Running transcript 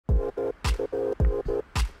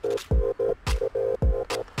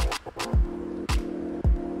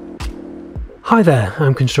Hi there,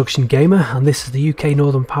 I'm Construction Gamer and this is the UK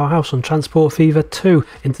Northern Powerhouse on Transport Fever 2.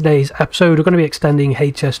 In today's episode we're going to be extending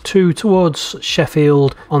HS2 towards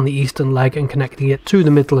Sheffield on the eastern leg and connecting it to the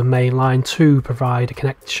Midland Main Line to provide a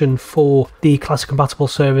connection for the classic compatible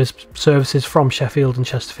services from Sheffield and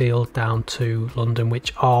Chesterfield down to London,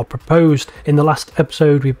 which are proposed. In the last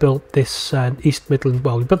episode we built this East Midland,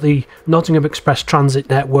 we built the Nottingham Express Transit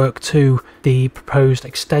network to the proposed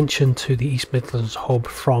extension to the East Midlands hub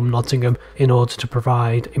from Nottingham in order to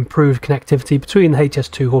provide improved connectivity between the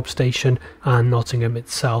HS2 hub station and Nottingham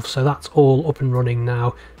itself. So that's all up and running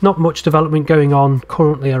now. Not much development going on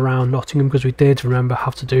currently around Nottingham because we did, remember,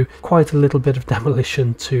 have to do quite a little bit of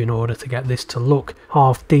demolition in order to get this to look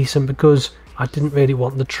half decent, because I didn't really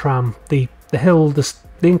want the tram, the hill, the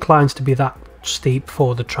inclines to be that steep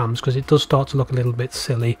for the trams, because it does start to look a little bit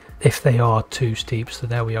silly if they are too steep. So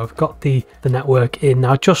there we are, we've got the network in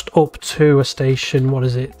now, just up to a station. What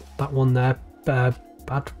is it, that one there,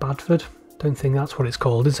 Badford? Don't think that's what it's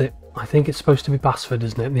called, is it? I think it's supposed to be Basford,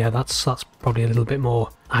 isn't it? Yeah, that's probably a little bit more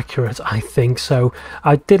accurate, I think. So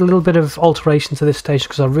I did a little bit of alteration to this station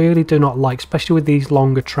because I really do not like, especially with these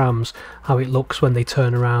longer trams, how it looks when they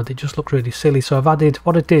turn around. It just looked really silly. So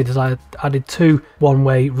what I did is I added two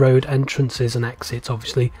one-way road entrances and exits,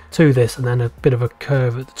 obviously, to this, and then a bit of a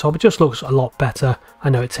curve at the top. It just looks a lot better. I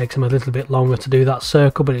know it takes them a little bit longer to do that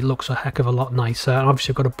circle, but it looks a heck of a lot nicer. And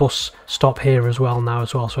obviously I've got a bus stop here as well now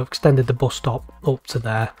as well, so I've extended the bus stop up to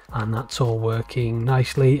there, and that's all working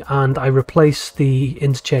nicely. And I replaced the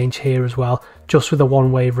interchange here as well, just with a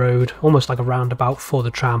one-way road, almost like a roundabout for the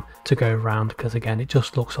tram to go around, because again it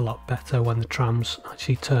just looks a lot better when the trams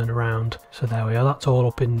actually turn around. So there we are, that's all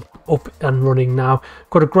up and running now.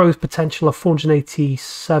 Got a growth potential of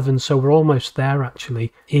 487, so we're almost there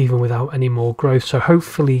actually, even without any more growth. So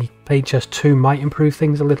hopefully HS2 might improve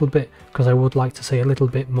things a little bit, because I would like to see a little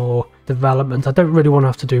bit more development. I don't really want to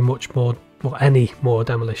have to do much more or any more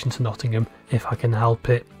demolition to Nottingham if I can help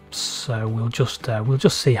it. So we'll just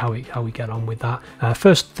see how we get on with that.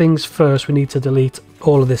 First things first, we need to delete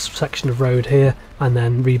all of this section of road here and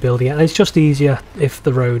then rebuilding it. And it's just easier if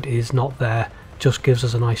the road is not there. Just gives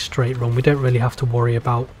us a nice straight run. We don't really have to worry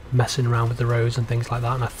about messing around with the roads and things like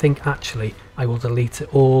that. And I think actually I will delete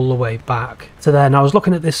it all the way back to there. Now I was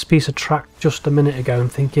looking at this piece of track just a minute ago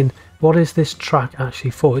and thinking, what is this track actually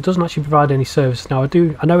for? It doesn't actually provide any service. Now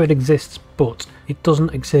I know it exists, but it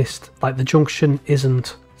doesn't exist, like the junction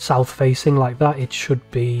isn't south facing like that. It should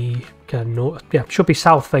be north, yeah, it should be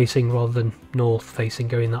south facing rather than north facing,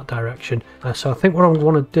 going that direction. So I think what I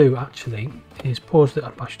want to do actually is pause it. I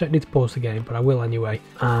actually don't need to pause the game, but I will anyway.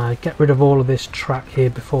 Get rid of all of this track here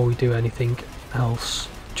before we do anything else,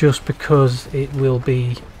 just because it will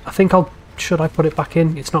be, I think should I put it back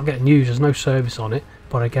in? It's not getting used, there's no service on it,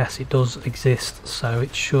 but I guess it does exist, so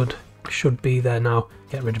it should be there now.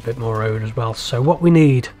 Get rid of a bit more road as well. So what we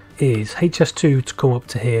need is HS2 to come up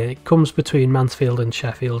to here. It comes between Mansfield and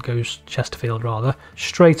Sheffield, goes Chesterfield rather,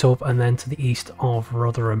 straight up and then to the east of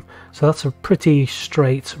Rotherham. So that's a pretty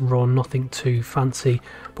straight run, nothing too fancy,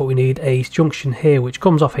 but we need a junction here which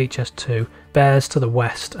comes off HS2, bears to the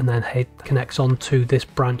west, and then connects onto this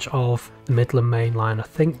branch of the Midland Main Line. I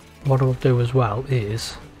think what I'll do as well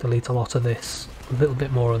is delete a lot of this, a little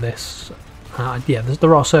bit more of this. Yeah,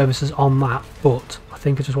 there are services on that, but I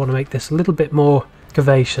think I just want to make this a little bit more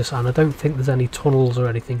curvaceous, and I don't think there's any tunnels or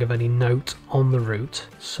anything of any note on the route,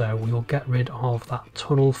 so we'll get rid of that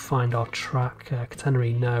tunnel. Find our track,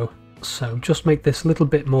 catenary no. So just make this a little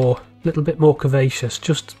bit more curvaceous,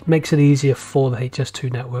 just makes it easier for the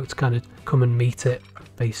HS2 network to kind of come and meet it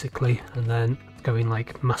basically. And then going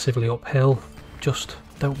like massively uphill, just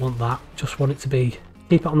don't want that, just want it to be,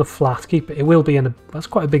 keep it on the flat, it will be in a, that's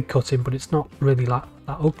quite a big cutting, but it's not really that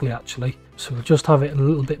ugly actually. So we'll just have it a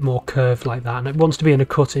little bit more curved like that, and it wants to be in a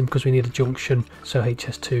cutting because we need a junction so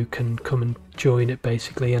HS2 can come and join it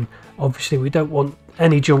basically. And obviously we don't want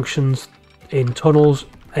any junctions in tunnels,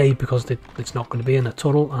 A, because it's not going to be in a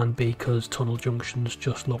tunnel, and B, because tunnel junctions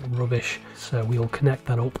just look rubbish. So we'll connect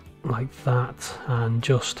that up like that, and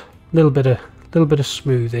just a little bit of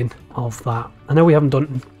smoothing of that. I know we haven't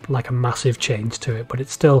done like a massive change to it, but it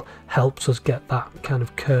still helps us get that kind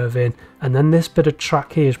of curve in. And then this bit of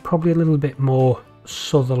track here is probably a little bit more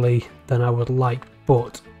southerly than I would like,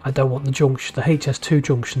 but I don't want the HS2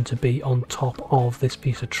 junction to be on top of this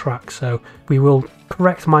piece of track, so we will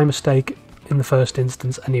correct my mistake in the first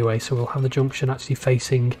instance anyway. So we'll have the junction actually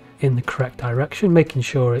facing in the correct direction, making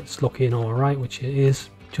sure it's looking all right, which it is.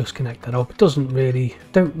 Just connect that up. It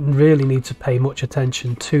don't really need to pay much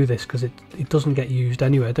attention to this because it doesn't get used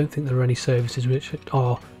anyway. I don't think there are any services which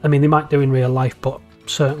are, I mean they might do in real life, but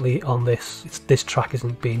certainly on this track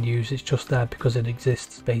isn't being used, it's just there because it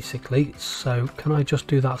exists basically. So can I just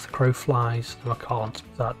do that as the crow flies? No, I can't.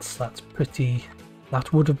 That's pretty,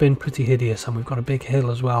 that would have been pretty hideous, and we've got a big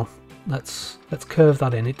hill as well. Let's curve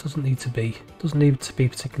that in. It doesn't need to be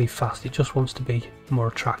particularly fast, it just wants to be more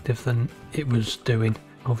attractive than it was doing.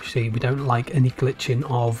 Obviously we don't like any glitching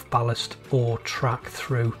of ballast or track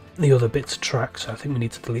through the other bits of track, so I think we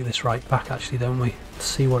need to delete this right back actually, don't we? Let's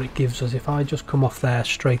see what it gives us. If I just come off there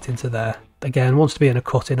straight into there, again wants to be in a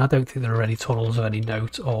cut-in. I don't think there are any tunnels of any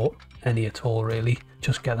note or any at all really.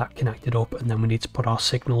 Just get that connected up, and then we need to put our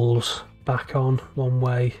signals back on one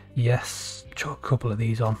way. Yes, chuck a couple of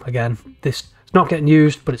these on. Again, this is not getting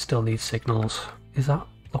used, but it still needs signals. Is that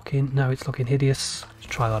looking? No, it's looking hideous. Let's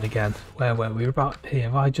try that again. Where were we? We're about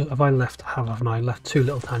here. Have I left two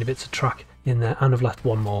little tiny bits of track in there, and I've left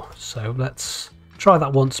one more. So let's try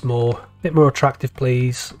that once more. A bit more attractive,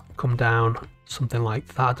 please. Come down, something like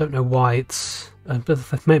that. I don't know why it's.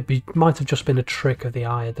 Might have just been a trick of the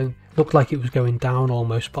eye. I don't look like it was going down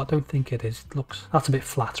almost, but I don't think it is. It looks, that's a bit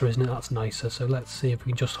flatter, isn't it? That's nicer. So let's see if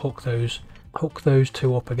we can just hook those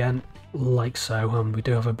two up again, like so. And we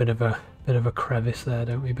do have a bit of a crevice there,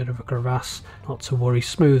 don't we? A bit of a crevasse. Not to worry.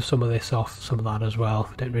 Smooth some of this off, some of that as well.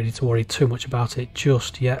 Don't really need to worry too much about it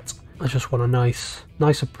just yet. I just want a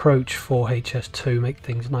nice approach for HS2, make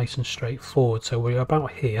things nice and straightforward. So we're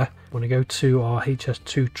about here. I want to go to our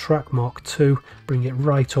HS2 track Mark 2, bring it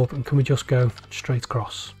right up, and can we just go straight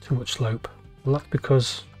across? Too much slope. Well, that's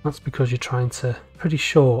because you're trying to. Pretty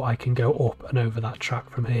sure I can go up and over that track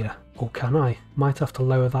from here. Or can I? Might have to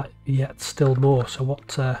lower that yet still more. So what?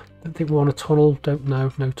 Don't think we want a tunnel. Don't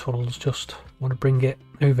know. No tunnels. Just want to bring it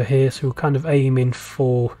over here. So we're kind of aiming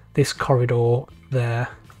for this corridor there.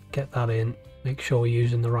 Get that in, make sure we're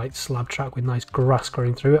using the right slab track with nice grass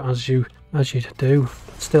growing through it, as you do.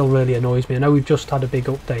 It still really annoys me. I know we've just had a big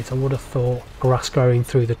update. I would have thought grass growing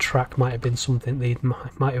through the track might have been something they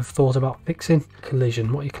might have thought about fixing.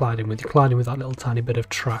 Collision, what are you colliding with? You're colliding with that little tiny bit of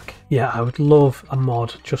track. Yeah, I would love a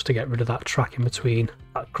mod just to get rid of that track in between,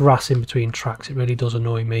 that grass in between tracks. It really does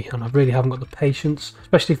annoy me, and I really haven't got the patience,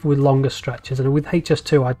 especially with longer stretches. And with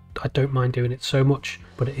HS2 I don't mind doing it so much,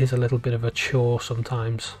 but it is a little bit of a chore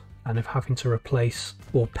sometimes, and of having to replace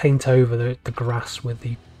or paint over the grass with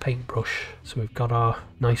the paintbrush. So we've got our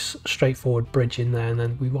nice straightforward bridge in there, and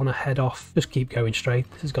then we want to head off, just keep going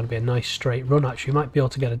straight. This is going to be a nice straight run actually. We might be able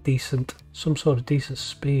to get some sort of decent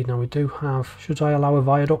speed. Now we do have, should I allow a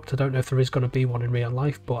viaduct? I don't know if there is going to be one in real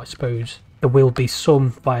life, but I suppose there will be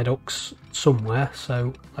some viaducts somewhere,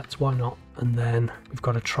 so why not? And then we've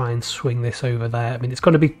got to try and swing this over there. I mean, it's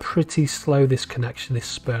going to be pretty slow, this connection, this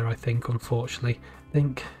spur, I think, unfortunately.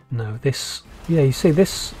 No, this, yeah, you see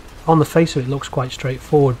this on the face of it looks quite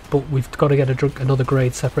straightforward, but we've got to get another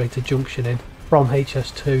grade separated junction in from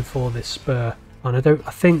HS2 for this spur. And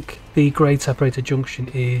I think the grade separated junction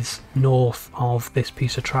is north of this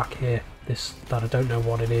piece of track here. That I don't know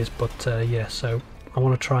what it is, but yeah. So I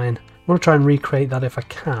want to try and recreate that if I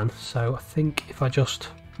can. So I think if I just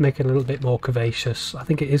make it a little bit more curvaceous, I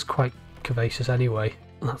think it is quite curvaceous anyway.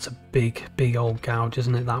 That's a big old gouge,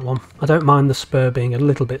 isn't it, that one? I don't mind the spur being a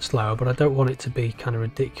little bit slower, but I don't want it to be kind of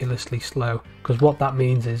ridiculously slow, because what that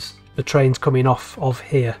means is the trains coming off of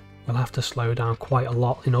here will have to slow down quite a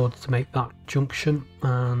lot in order to make that junction,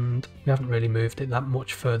 and we haven't really moved it that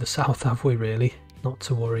much further south, have we, really? Not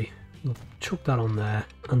to worry. We'll chuck that on there,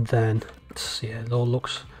 and then yeah, it all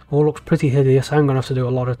looks pretty hideous. I'm going to have to do a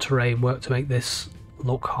lot of terrain work to make this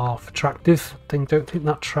look half attractive. Don't think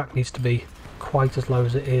that track needs to be quite as low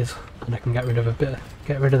as it is, and I can get rid of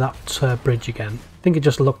that bridge again. I think it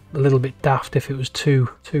just looked a little bit daft if it was too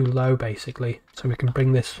low, basically. So we can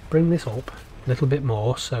bring this up a little bit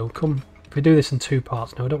more. So if we do this in two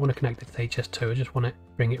parts. Now I don't want to connect it to HS2, I just want to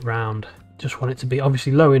bring it round. Just want it to be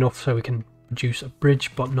obviously low enough so we can produce a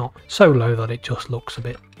bridge, but not so low that it just looks a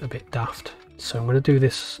bit daft. So I'm going to do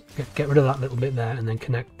this, get rid of that little bit there, and then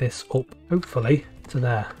connect this up, hopefully, to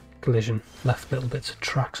there. Collision. Left little bits of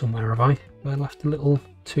track somewhere, have I? I left two little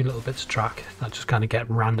bits of track that just kind of get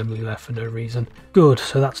randomly left for no reason. Good,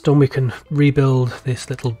 so that's done. We can rebuild this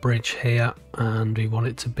little bridge here, and we want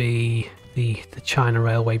it to be the China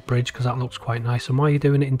Railway bridge, because that looks quite nice. And why are you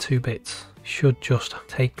doing it in two bits? You should just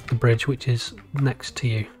take the bridge which is next to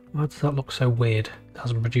you. Why does that look so weird? It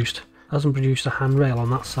hasn't produced a handrail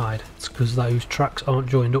on that side. It's because those tracks aren't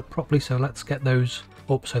joined up properly, so let's get those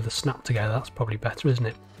up so they're snapped together. That's probably better, isn't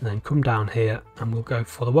it? And then come down here, and we'll go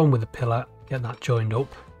for the one with the pillar, get that joined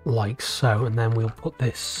up, like so, and then we'll put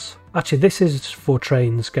this. Actually, this is for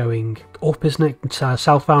trains going up, isn't it?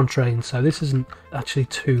 Southbound trains, so this isn't actually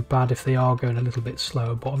too bad if they are going a little bit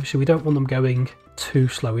slower, but obviously we don't want them going too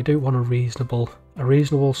slow. We do want a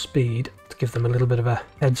reasonable speed to give them a little bit of a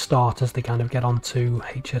head start as they kind of get onto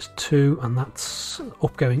HS2, and that's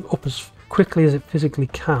going up as quickly as it physically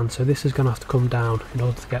can, so this is going to have to come down in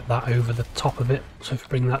order to get that over the top of it. So if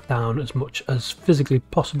we bring that down as much as physically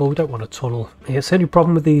possible, we don't want a tunnel. It's the only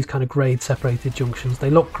problem with these kind of grade separated junctions. They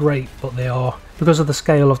look great, but they are, because of the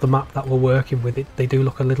scale of the map that we're working with, they do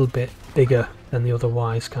look a little bit bigger than they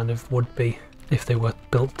otherwise kind of would be if they were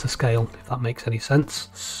built to scale, if that makes any sense.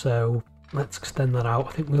 So let's extend that out.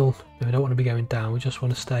 I think we don't want to be going down, we just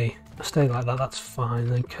want to stay like that. That's fine.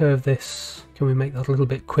 Then curve this. Can we make that a little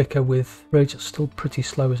bit quicker with roads? It's still pretty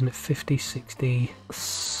slow, isn't it? 50, 60,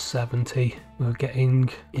 70. We're getting,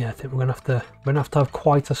 yeah, I think we're gonna have to have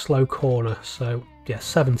quite a slow corner. So yeah,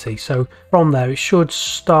 70. So from there it should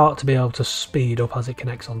start to be able to speed up as it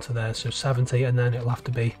connects onto there. So 70, and then it'll have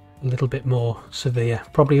to be a little bit more severe.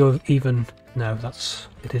 Probably even, no,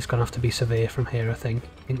 it is going to have to be severe from here, I think.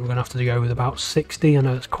 I think we're going to have to go with about 60. I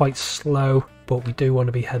know it's quite slow, but we do want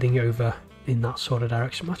to be heading over in that sort of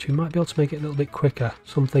direction. Actually, we might be able to make it a little bit quicker.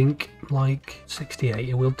 Something like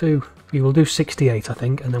 68. We will do 68, I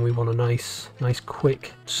think, and then we want a nice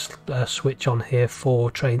quick switch on here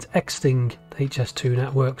for trains exiting the HS2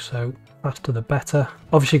 network, so faster the better.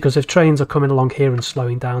 Obviously, because if trains are coming along here and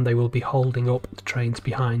slowing down, they will be holding up the trains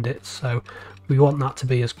behind it, so we want that to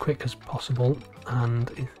be as quick as possible,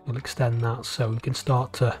 and we'll extend that so we can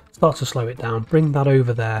start to slow it down. Bring that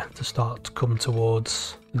over there to start to come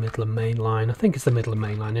towards the Midland Main Line. I think it's the Midland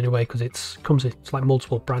Main Line anyway, because it's like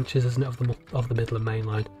multiple branches, isn't it, of the Midland Main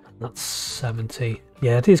Line. That's 70.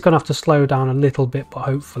 Yeah, it is going to have to slow down a little bit, but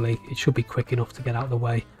hopefully it should be quick enough to get out of the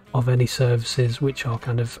way of any services which are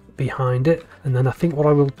kind of behind it. And then I think what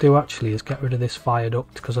I will do actually is get rid of this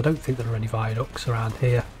viaduct, because I don't think there are any viaducts around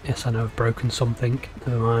here. Yes, I know I've broken something.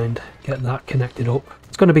 Never mind. Get that connected up.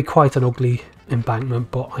 It's going to be quite an ugly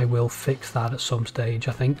embankment, but I will fix that at some stage,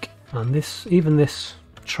 I think. And even this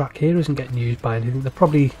track here isn't getting used by anything. There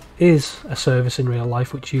probably is a service in real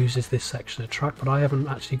life which uses this section of track, but I haven't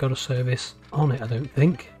actually got a service on it, I don't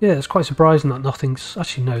think. Yeah, it's quite surprising that nothing's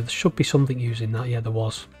actually, no, there should be something using that. Yeah, there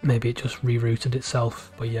was. Maybe it just rerouted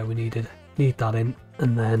itself, but yeah, we need that in.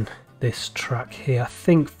 And then this track here, I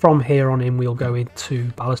think from here on in we'll go into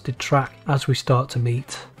ballasted track as we start to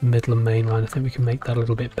meet the Midland Main Line. I think we can make that a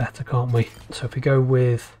little bit better, can't we? So if we go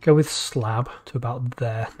with slab to about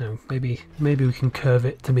there. No, maybe we can curve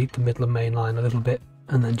it to meet the Midland Main Line a little bit,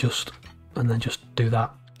 and then just do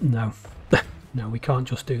that. No. No, we can't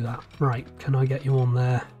just do that. Right, can I get you on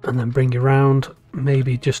there and then bring you round?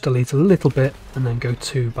 Maybe just delete a little bit and then go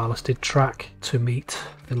to ballasted track to meet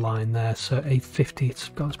the line there. So 850, it's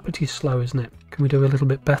pretty slow, isn't it? Can we do a little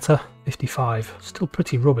bit better? 55, still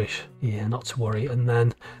pretty rubbish. Yeah, not to worry. And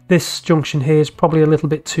then this junction here is probably a little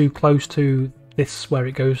bit too close to this where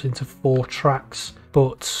it goes into 4 tracks.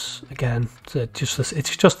 But again,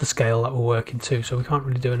 it's just the scale that we're working to, so we can't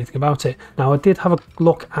really do anything about it. Now, I did have a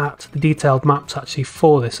look at the detailed maps actually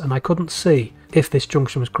for this, and I couldn't see if this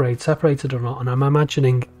junction was grade separated or not, and I'm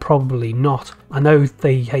imagining probably not. I know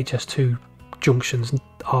the HS2 junctions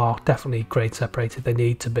are definitely grade separated. They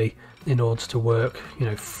need to be in order to work,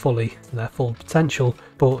 fully to their full potential.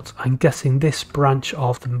 But I'm guessing this branch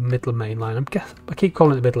of the Midland Main Line, I keep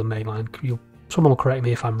calling it the Midland Main Line. Someone will correct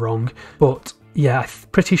me if I'm wrong, but yeah, I'm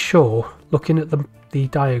pretty sure, looking at the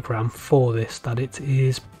diagram for this, that it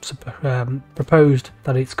is proposed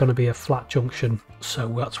that it's going to be a flat junction. So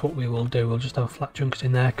that's what we will do. We'll just have a flat junction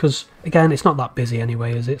in there, because again, it's not that busy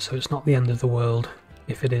anyway, is it? So it's not the end of the world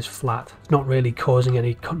if it is flat. It's not really causing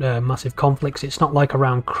any massive conflicts. It's not like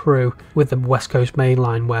around Crewe with the West Coast Main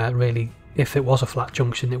Line, where really, if it was a flat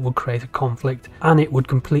junction, it would create a conflict and it would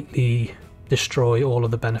completely destroy all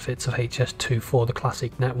of the benefits of HS2 for the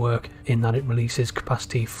classic network, in that it releases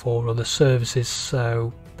capacity for other services.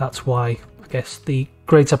 So that's why I guess the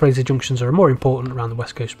grade separated junctions are more important around the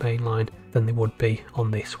West Coast Main Line than they would be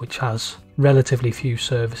on this, which has relatively few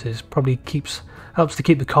services. Probably helps to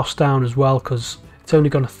keep the cost down as well, because it's only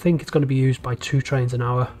going to be used by 2 trains an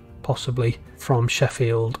hour, possibly from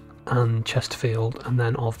Sheffield and Chesterfield, and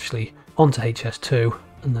then obviously onto HS2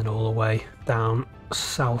 and then all the way down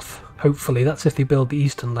south. Hopefully that's if they build the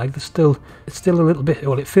eastern leg. It's still a little bit,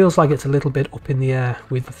 well, it feels like it's a little bit up in the air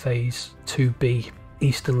with the phase 2B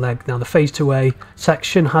eastern leg. Now the phase 2A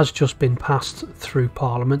section has just been passed through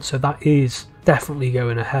Parliament, so that is definitely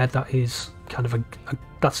going ahead. That is kind of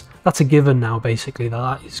that's a given now, basically,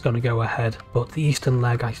 that is going to go ahead. But the eastern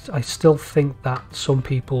leg, I still think that some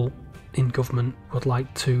people in government would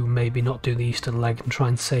like to maybe not do the eastern leg and try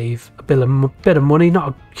and save a bit of money, not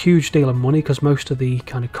a huge deal of money, because most of the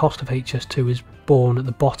kind of cost of HS2 is borne at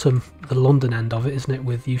the bottom, the London end of it, isn't it,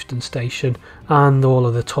 with Euston Station and all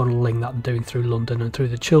of the tunnelling that they're doing through London and through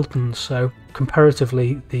the Chilterns. So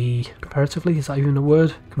comparatively, is that even a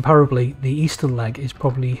word? Comparably, the eastern leg is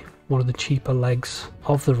probably one of the cheaper legs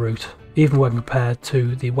of the route, even when compared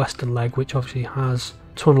to the western leg, which obviously has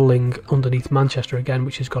tunnelling underneath Manchester again,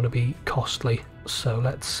 which is going to be costly. So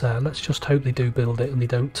let's just hope they do build it and they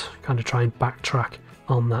don't kind of try and backtrack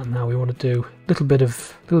on that. Now we want to do a little bit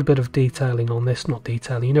of detailing on this, not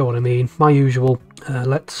detailing, you know what I mean, my usual.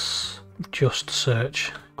 Let's just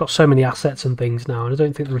search. Got so many assets and things now, and I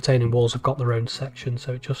don't think the retaining walls have got their own section,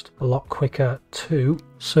 so it's just a lot quicker to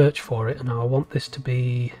search for it. And now I want this to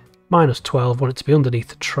be -12, want it to be underneath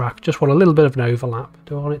the track, just want a little bit of an overlap.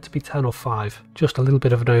 Do I want it to be 10 or 5? Just a little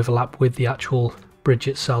bit of an overlap with the actual bridge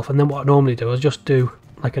itself. And then what I normally do is just do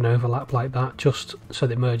like an overlap like that, just so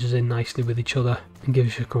that it merges in nicely with each other and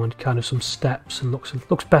gives you kind of some steps and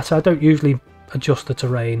looks better. I don't usually adjust the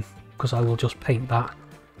terrain because I will just paint that,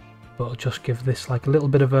 but I'll just give this like a little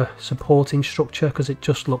bit of a supporting structure, because it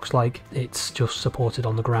just looks like it's just supported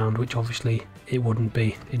on the ground, which obviously it wouldn't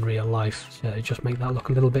be in real life. So just make that look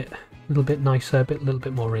a little bit nicer, a little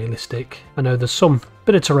bit more realistic. I know there's some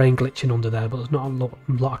bit of terrain glitching under there, but there's not a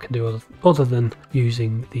lot I can do other than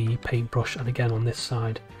using the paintbrush. And again, on this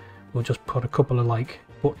side, we'll just put a couple of like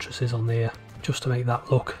buttresses on there just to make that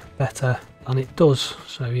look better, and it does.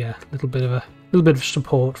 So yeah, a little bit of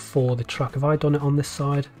support for the track. Have I done it on this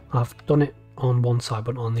side? I've done it on one side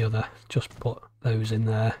but not on the other. Just put those in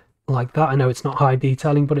there like that. I know it's not high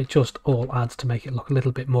detailing, but it just all adds to make it look a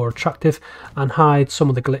little bit more attractive and hide some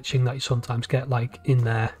of the glitching that you sometimes get like in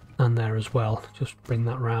there and there as well. Just bring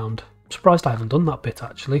that round. I'm surprised I haven't done that bit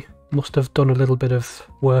actually. Must have done a little bit of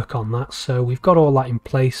work on that. So we've got all that in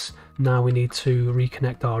place. Now we need to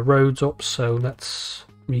reconnect our roads up. So let's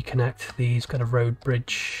reconnect these, got a road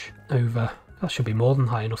bridge over. That should be more than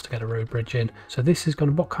high enough to get a road bridge in. So this is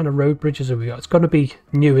going to, what kind of road bridges have we got? It's going to be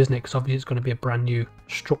new, isn't it? Because obviously it's going to be a brand new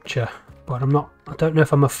structure. But I don't know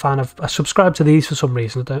if I'm a fan of, I subscribe to these for some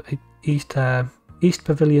reason. East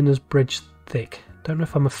Pavilion is bridge thick. Don't know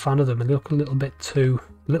if I'm a fan of them. They look a little bit too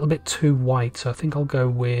white. So I think I'll go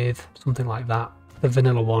with something like that. The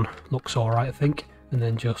vanilla one looks all right, I think. And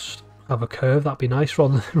then just have a curve. That'd be nice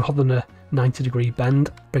rather than a 90-degree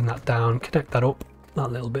bend. Bring that down, connect that up.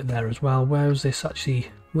 That little bit there as well. Where was this actually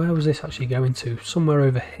going to? Somewhere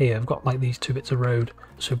over here. I've got like these two bits of road.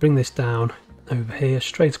 So bring this down over here,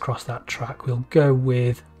 straight across that track. We'll go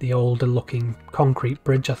with the older looking concrete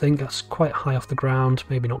bridge. I think that's quite high off the ground,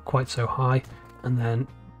 maybe not quite so high. And then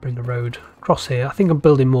bring a road across here. I think I'm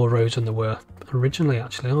building more roads than there were originally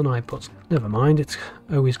actually, aren't I? But never mind, it's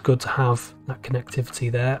always good to have that connectivity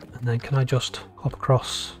there. And then can I just hop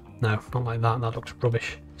across? No, not like that. That looks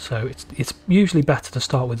rubbish. So it's usually better to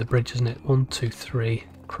start with the bridge, isn't it? 1, 2, 3,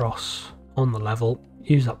 cross on the level.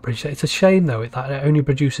 Use that bridge. It's a shame though that it only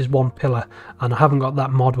produces one pillar, and I haven't got that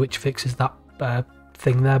mod which fixes that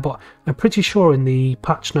thing there. But I'm pretty sure in the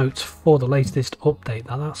patch notes for the latest update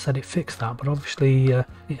that said it fixed that, but obviously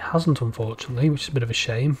it hasn't, unfortunately, which is a bit of a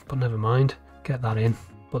shame. But never mind, get that in.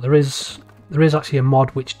 But there is actually a mod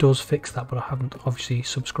which does fix that, but I haven't obviously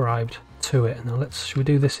subscribed to it. And now should we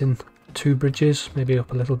do this in 2 bridges, maybe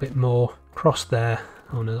up a little bit more, cross there.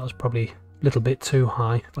 Oh no, that was probably a little bit too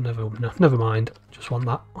high, but never mind. Just want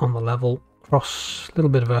that on the level. Cross a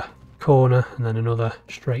little bit of a corner and then another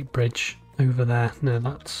straight bridge over there. No,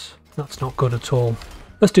 that's not good at all.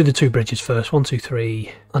 Let's do the 2 bridges first. 1, 2,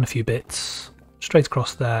 3, and a few bits straight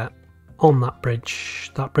across there on that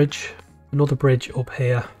bridge. Another bridge up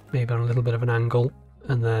here, maybe on a little bit of an angle,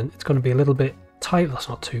 and then it's going to be a little bit tight. That's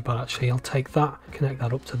not too bad actually. I'll take that, connect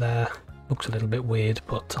that up to there. Looks a little bit weird,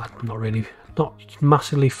 but I'm not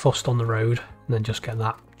massively fussed on the road. And then just get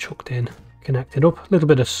that chucked in, connected up. A little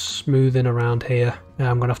bit of smoothing around here. Now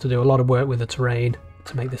I'm going to have to do a lot of work with the terrain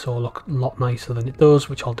to make this all look a lot nicer than it does,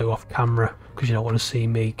 which I'll do off camera because you don't want to see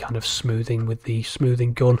me kind of smoothing with the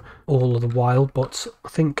smoothing gun all of the while. But I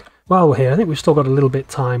think while we're here, I think we've still got a little bit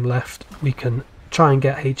time left. We can try and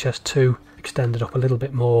get HS2 extended up a little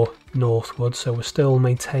bit more northward, so we're still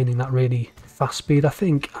maintaining that really fast speed. I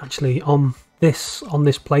think actually on this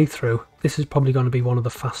playthrough, this is probably going to be one of the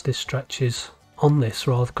fastest stretches on this,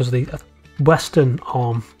 rather because the western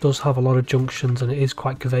arm does have a lot of junctions and it is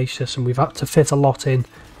quite curvaceous, and we've had to fit a lot in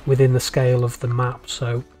within the scale of the map,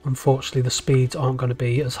 so unfortunately the speeds aren't going to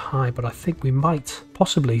be as high, but I think we might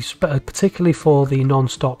possibly, particularly for the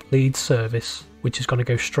non-stop Leeds service, which is going to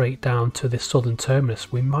go straight down to this southern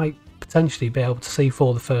terminus, we might potentially be able to see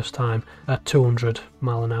for the first time a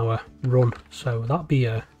 200-mile-an-hour run. So that'd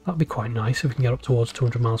be quite nice if we can get up towards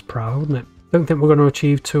 200 miles per hour, wouldn't it? Don't think we're going to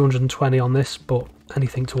achieve 220 on this, but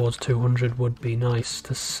anything towards 200 would be nice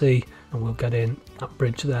to see. And we'll get in that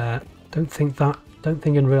bridge there. Don't think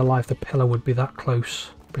in real life the pillar would be that close.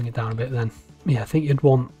 Bring it down a bit then. Yeah, I think you'd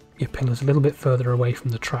want your pillars a little bit further away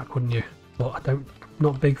from the track, wouldn't you? But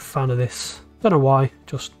not a big fan of this. Don't know why,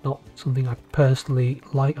 just not something I personally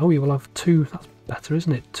like. Oh, you will have two, that's better,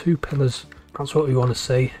 isn't it? 2 pillars, that's what we want to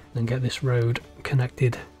see. Then get this road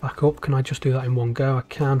connected back up. Can I just do that in one go? I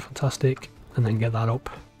can, fantastic. And then get that up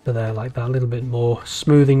to there like that. A little bit more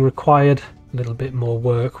smoothing required, a little bit more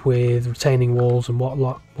work with retaining walls and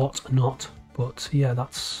whatnot. But yeah,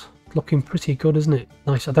 that's looking pretty good, isn't it?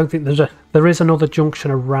 Nice. I don't think there is another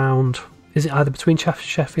junction around. Is it either between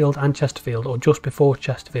Sheffield and Chesterfield or just before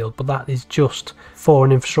Chesterfield? But that is just for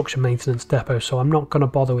an infrastructure maintenance depot, so I'm not going to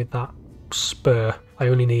bother with that spur. We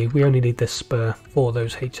only need this spur for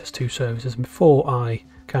those HS2 services. And before I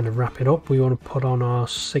kind of wrap it up, we want to put on our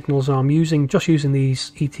signals. And I'm just using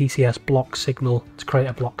these ETCS block signal to create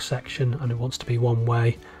a block section, and it wants to be one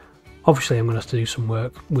way. Obviously I'm going to have to do some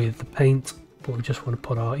work with the paint, but we just want to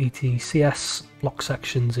put our ETCS block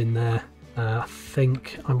sections in there. I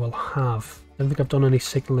think I will have, I don't think I've done any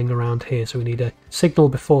signalling around here, so we need a signal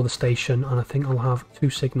before the station, and I think I'll have 2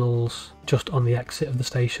 signals just on the exit of the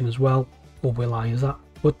station as well. Or will I?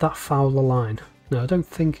 Would that foul the line? No, I don't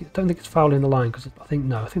think it's fouling the line, because I think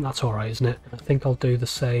that's alright, isn't it? I think I'll do the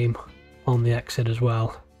same on the exit as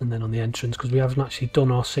well, and then on the entrance, because we haven't actually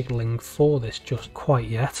done our signalling for this just quite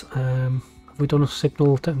yet. Have we done a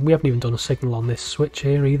signal? We haven't even done a signal on this switch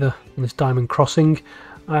here either, on this diamond crossing.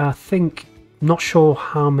 I think, not sure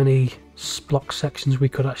how many block sections we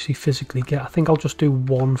could actually physically get. I think I'll just do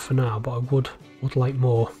 1 for now, but I would like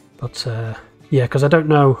more. But yeah, because I don't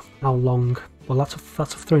know how long. Well, that's a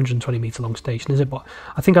 320 metre long station, is it? But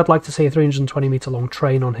I think I'd like to see a 320 metre long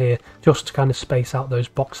train on here, just to kind of space out those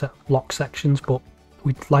block sections. But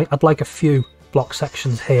I'd like a few block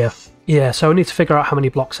sections here. Yeah, so I need to figure out how many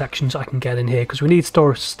block sections I can get in here, because we need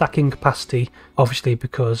storage stacking capacity, obviously,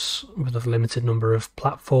 because with the limited number of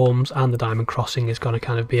platforms, and the diamond crossing is going to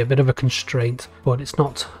kind of be a bit of a constraint, but it's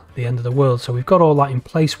not the end of the world. So we've got all that in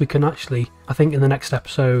place. We can actually, I think in the next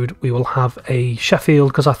episode we will have a Sheffield,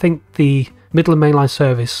 because I think the Midland Main Line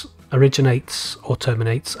service originates or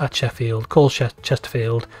terminates at Sheffield, calls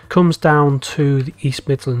Chesterfield, comes down to the East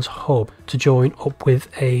Midlands hub to join up with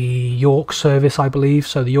a York service, I believe.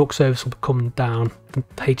 So the York service will come down from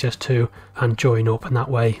HS2 and join up, and that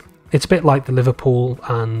way it's a bit like the Liverpool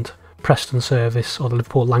and Preston service, or the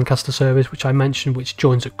Liverpool Lancaster service, which I mentioned, which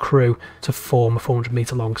joins at Crewe to form a 400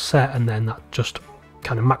 metre long set, and then that just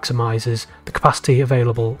kind of maximises the capacity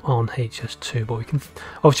available on HS2.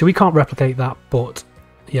 But we can't replicate that, but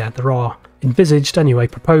yeah, there are envisaged, anyway,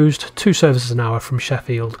 proposed 2 services an hour from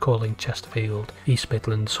Sheffield, calling Chesterfield, East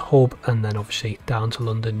Midlands hub, and then obviously down to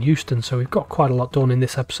London Euston. So we've got quite a lot done in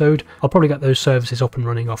this episode. I'll probably get those services up and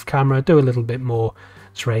running off camera, do a little bit more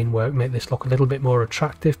terrain work, make this look a little bit more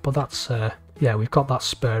attractive, but that's yeah, we've got that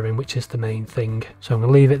spur in, which is the main thing. So I'm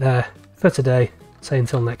going to leave it there for today. Say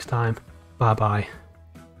until next time, bye bye.